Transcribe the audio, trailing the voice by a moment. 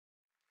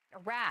A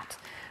rat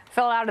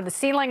fell out of the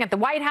ceiling at the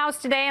White House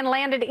today and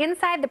landed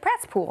inside the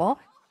press pool.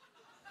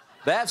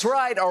 That's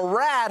right. A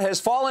rat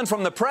has fallen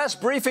from the press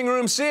briefing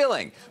room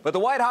ceiling. But the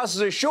White House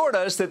has assured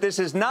us that this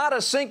is not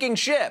a sinking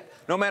ship,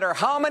 no matter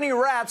how many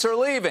rats are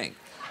leaving.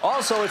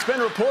 Also, it's been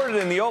reported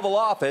in the Oval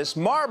Office,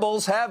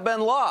 marbles have been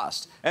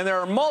lost, and there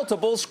are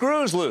multiple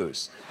screws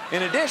loose.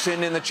 In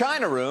addition, in the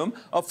China room,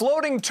 a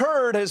floating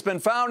turd has been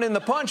found in the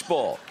punch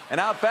bowl. And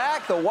out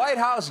back, the White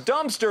House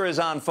dumpster is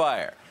on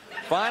fire.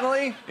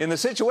 Finally, in the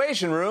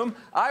Situation Room,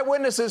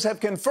 eyewitnesses have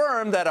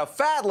confirmed that a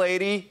fat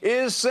lady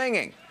is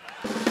singing.